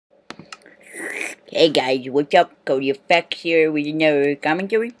Hey guys, what's up? CotyFx here with another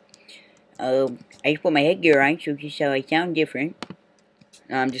commentary. I just put my headgear on so I sound different.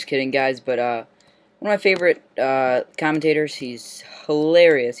 No, I'm just kidding, guys, but one of my favorite commentators. He's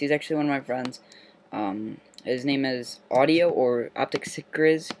hilarious. He's actually one of my friends. His name is OpTic SiK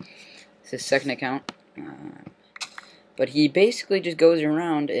Grizz. It's his second account. But he basically just goes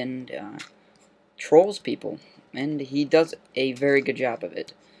around and trolls people, and he does a very good job of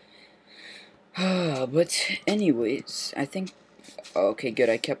it. But anyways, I think... Okay,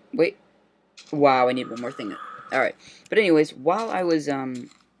 good, wait. Wow, I need one more thing. Alright. But anyways, while I was,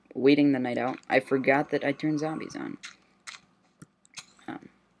 waiting the night out, I forgot that I turned zombies on.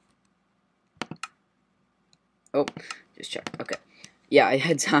 Oh, just check. Okay. Yeah, I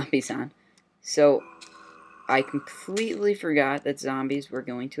had zombies on. So, I completely forgot that zombies were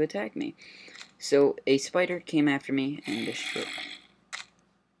going to attack me. So, a spider came after me and destroyed...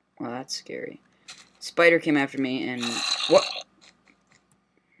 Well, that's scary. Spider came after me and... What?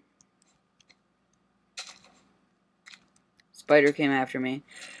 Spider came after me.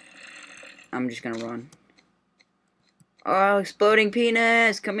 I'm just gonna run. Oh, exploding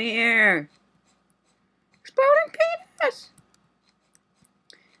penis! Come here! Exploding penis!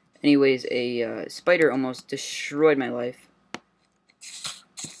 Anyways, a spider almost destroyed my life.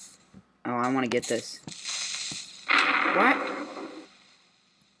 Oh, I want to get this. What?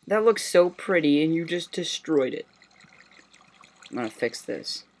 That looks so pretty, and you just destroyed it. I'm gonna fix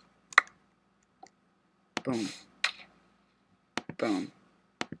this. Boom. Boom.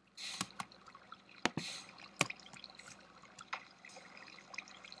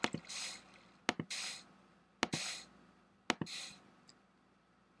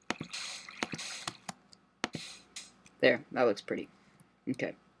 There, that looks pretty.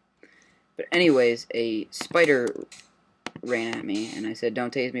 Okay. But anyways, a spider ran at me, and I said,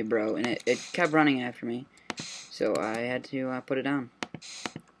 "Don't tase me, bro," and it kept running after me. So I had to put it down.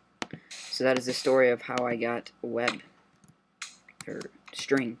 So that is the story of how I got web. Or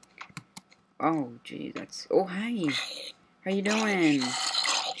string. Oh, geez, that's... Oh, hi. How you doing?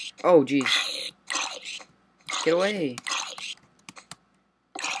 Oh, geez. Get away.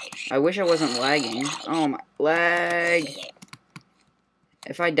 I wish I wasn't lagging. Oh, my... Lag.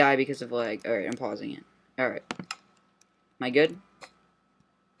 If I die because of lag... Alright, I'm pausing it. Alright. Am I good?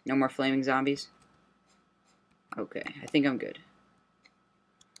 No more flaming zombies? Okay, I think I'm good.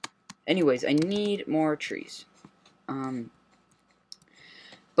 Anyways, I need more trees.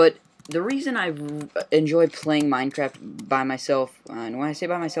 But the reason I enjoy playing Minecraft by myself, and when I say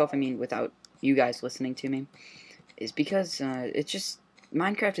by myself, I mean without you guys listening to me, is because it's just...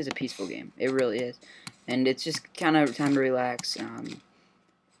 Minecraft is a peaceful game. It really is. And it's just kind of time to relax.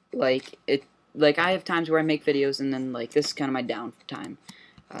 Like I have times where I make videos, and then, like, this is kind of my downtime.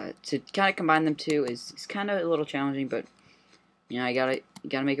 To kind of combine them two is kind of a little challenging, but, you know, you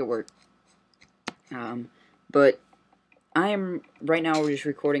gotta make it work. But I am, right now, we're just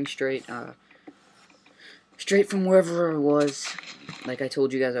recording straight from wherever I was, like I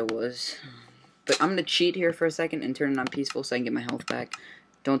told you guys I was. But I'm gonna cheat here for a second and turn it on peaceful so I can get my health back.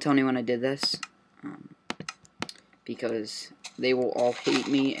 Don't tell anyone I did this, because they will all hate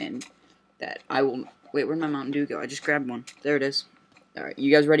me, and that I will... Wait, where'd my Mountain Dew go? I just grabbed one. There it is. Alright,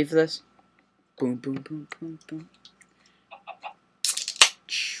 you guys ready for this? Boom, boom, boom, boom, boom.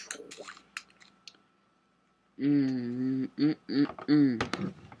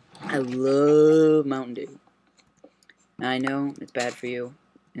 I love Mountain Dew. I know it's bad for you.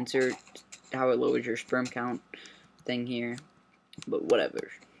 Insert how it lowers your sperm count thing here, but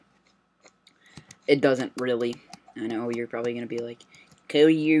whatever. It doesn't really. I know you're probably gonna be like,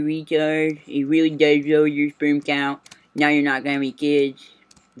 "Cody, you're a retard. It really does lower your sperm count. Now you're not gonna be kids,"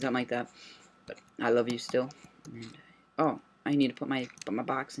 something like that. But I love you still. And, oh, I need to put my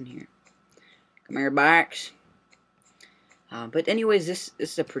box in here. Come here, box. But anyways, this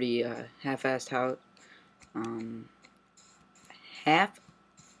is a pretty half-assed house.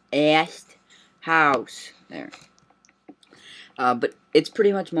 Half-assed house. There. But it's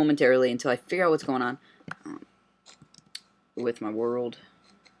pretty much momentarily until I figure out what's going on with my world.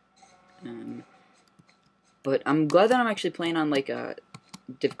 But I'm glad that I'm actually playing on, like, a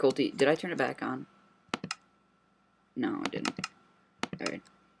difficulty. Did I turn it back on? No, I didn't. Alright.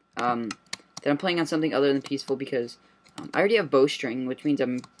 That I'm playing on something other than peaceful because I already have bowstring, which means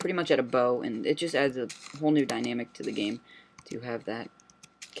I'm pretty much at a bow, and it just adds a whole new dynamic to the game to have that.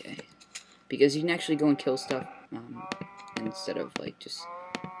 Okay. Because you can actually go and kill stuff, instead of, like, just...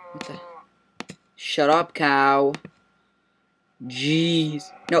 What the... Shut up, cow.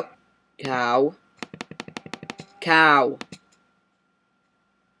 Jeez. No. Cow. Cow.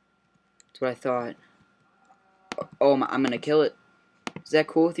 That's what I thought. Oh, I'm gonna kill it. Is that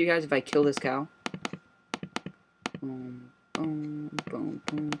cool with you guys if I kill this cow? Boom, boom, boom,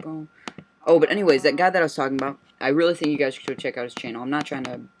 boom, boom. Oh, but anyways, that guy that I was talking about, I really think you guys should check out his channel. I'm not trying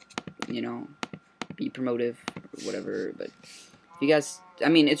to, you know, be promotive or whatever, but if you guys, I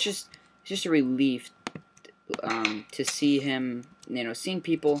mean, it's just a relief to see him, you know, seeing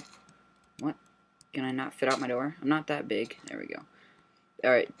people. What? Can I not fit out my door? I'm not that big. There we go.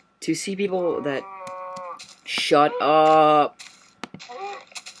 Alright, to see people that... Shut up!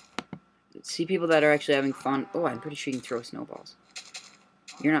 See people that are actually having fun. Oh, I'm pretty sure you can throw snowballs.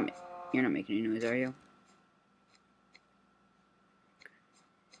 You're not making any noise, are you?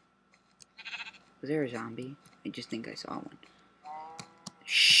 Was there a zombie? I just think I saw one.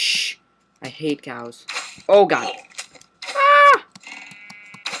 Shh! I hate cows. Oh, God! Ah!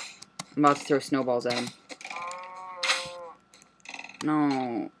 I'm about to throw snowballs at him.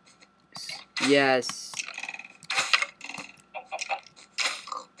 No. Yes.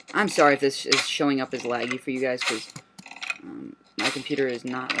 I'm sorry if this is showing up as laggy for you guys, because my computer is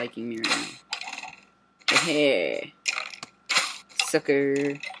not liking me right now. Hey, sucker.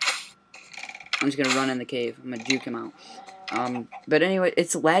 I'm just gonna run in the cave. I'm gonna juke him out. But anyway,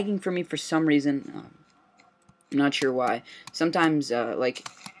 it's lagging for me for some reason. I'm not sure why. Sometimes, like,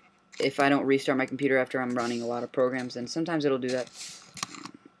 if I don't restart my computer after I'm running a lot of programs, then sometimes it'll do that.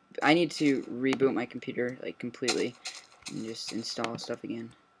 I need to reboot my computer, like, completely, and just install stuff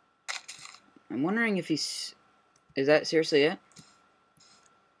again. I'm wondering if he's... Is that seriously it?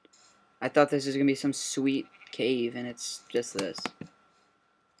 I thought this was going to be some sweet cave, and it's just this.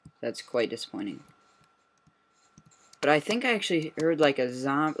 That's quite disappointing. But I think I actually heard, like, a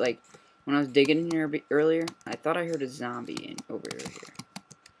zombie... Like, when I was digging in here earlier, I thought I heard a zombie over here.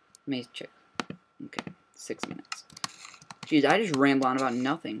 Let me check. Okay, 6 minutes. Jeez, I just ramble on about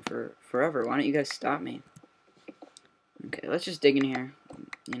nothing for forever. Why don't you guys stop me? Okay, let's just dig in here.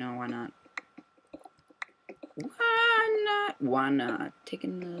 You know, why not? Why not? Why not? Take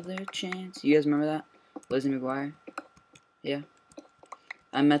another chance. You guys remember that? Lizzie McGuire? Yeah.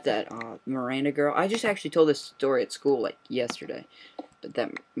 I met that Miranda girl. I just actually told this story at school, like, yesterday. But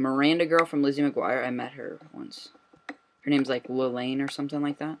that Miranda girl from Lizzie McGuire, I met her once. Her name's, like, Lelaine or something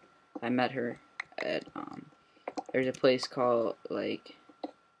like that. I met her at, there's a place called, like,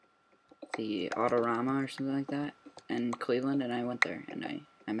 the Autorama or something like that in Cleveland, and I went there, and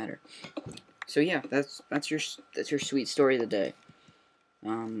I met her. So yeah, that's your sweet story of the day.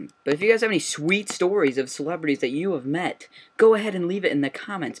 But if you guys have any sweet stories of celebrities that you have met, go ahead and leave it in the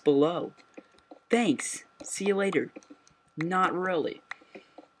comments below. Thanks. See you later. Not really.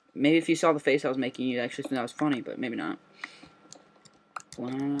 Maybe if you saw the face I was making, you'd actually think that was funny, but maybe not.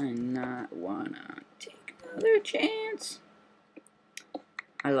 Why not? Why not? Take another chance.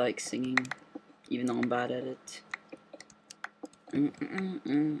 I like singing, even though I'm bad at it.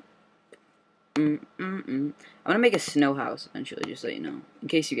 I'm gonna make a snow house eventually, just so you know, in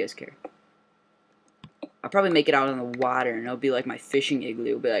case you guys care. I'll probably make it out on the water, and it'll be like my fishing igloo.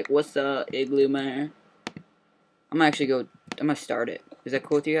 It'll be like, what's up, igloo man? I'm gonna start it. Is that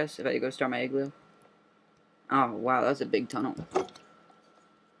cool with you guys, if I go start my igloo? Oh, wow, that's a big tunnel.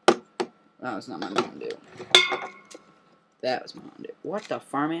 That was not my Mountain Dew. That was my Mountain Dew. What the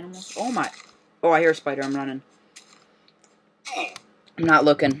farm animals? Oh, my. Oh, I hear a spider. I'm running. I'm not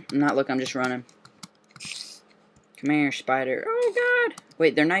looking. I'm just running. Come here, spider. Oh, God.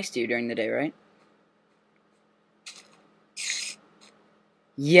 Wait, they're nice to you during the day, right?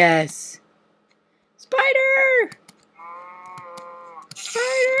 Yes. Spider!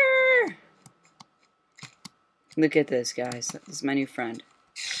 Spider! Look at this, guys. This is my new friend.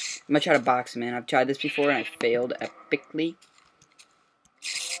 I'm gonna try to box him in. I've tried this before and I failed epically.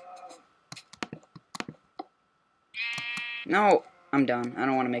 No, I'm done. I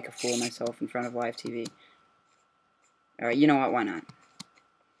don't want to make a fool of myself in front of live TV. Alright, you know what? Why not?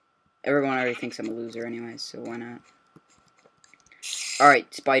 Everyone already thinks I'm a loser anyways, so why not?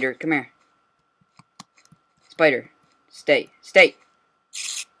 Alright, spider, come here. Spider, stay. Stay!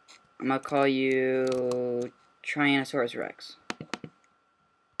 I'm gonna call you Tyrannosaurus Rex.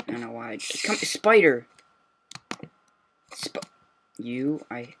 I don't know why. Come, spider!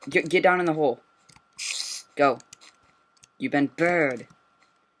 Get down in the hole. Go. You've been bird.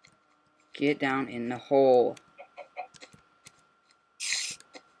 Get down in the hole.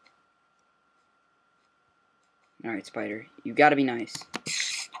 Alright, spider. You gotta be nice.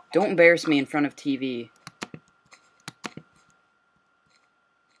 Don't embarrass me in front of TV.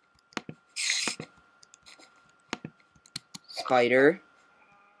 Spider.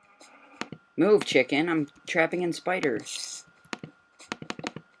 Move, chicken. I'm trapping in spider.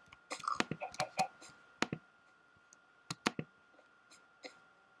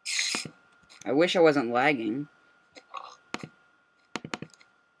 I wish I wasn't lagging.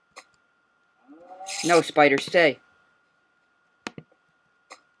 No, spider, stay.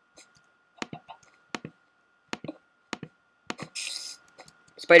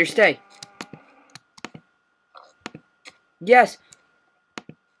 Spider, stay. Yes!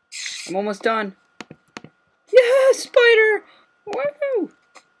 I'm almost done. Yes, spider! Woohoo!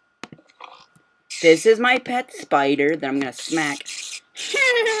 This is my pet spider that I'm gonna smack.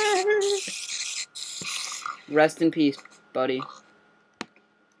 Rest in peace, buddy.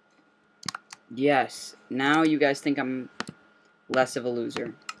 Yes. Now you guys think I'm less of a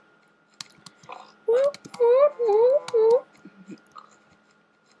loser.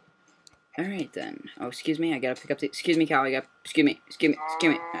 Alright then. Oh, excuse me, I gotta pick up the... Excuse me, Cal, Excuse me.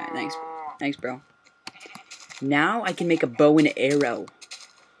 Alright, thanks. Thanks, bro. Now I can make a bow and arrow.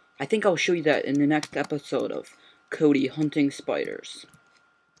 I think I'll show you that in the next episode of Cody hunting spiders.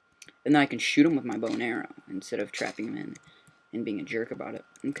 And then I can shoot them with my bow and arrow instead of trapping them in and being a jerk about it.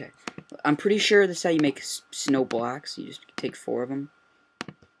 Okay. I'm pretty sure this is how you make snow blocks. You just take 4 of them.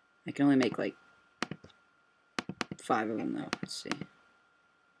 I can only make like 5 of them though. Let's see.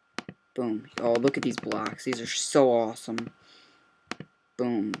 Boom. Oh, look at these blocks. These are so awesome.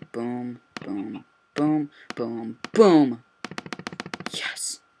 Boom, boom, boom, boom, boom, boom.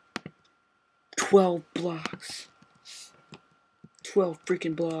 Yes. 12 blocks. 12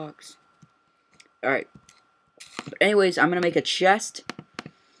 freaking blocks. Alright. But anyways, I'm going to make a chest.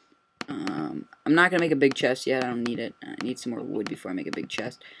 I'm not going to make a big chest yet. I don't need it. I need some more wood before I make a big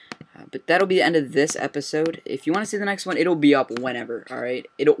chest. But that'll be the end of this episode. If you want to see the next one, it'll be up whenever. Alright?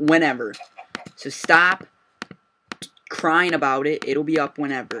 Whenever. So stop crying about it. It'll be up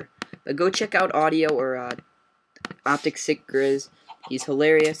whenever. But go check out Audio or OpTic SiK Grizz. He's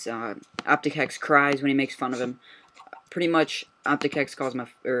hilarious. OpTic cries when he makes fun of him. Pretty much, OpTic calls him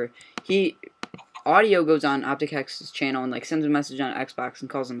Audio goes on OpTic channel and like sends a message on Xbox and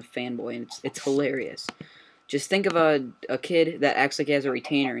calls him a fanboy, and it's hilarious. Just think of a kid that acts like he has a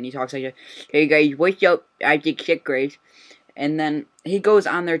retainer and he talks like, "Hey guys, what's up, OpTic SiK Grizz?" And then he goes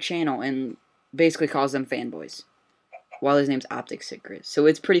on their channel and basically calls them fanboys, while his name's OpTic SiK Grizz. So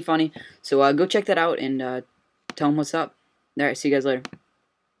it's pretty funny. So go check that out and tell him what's up. Alright, see you guys later.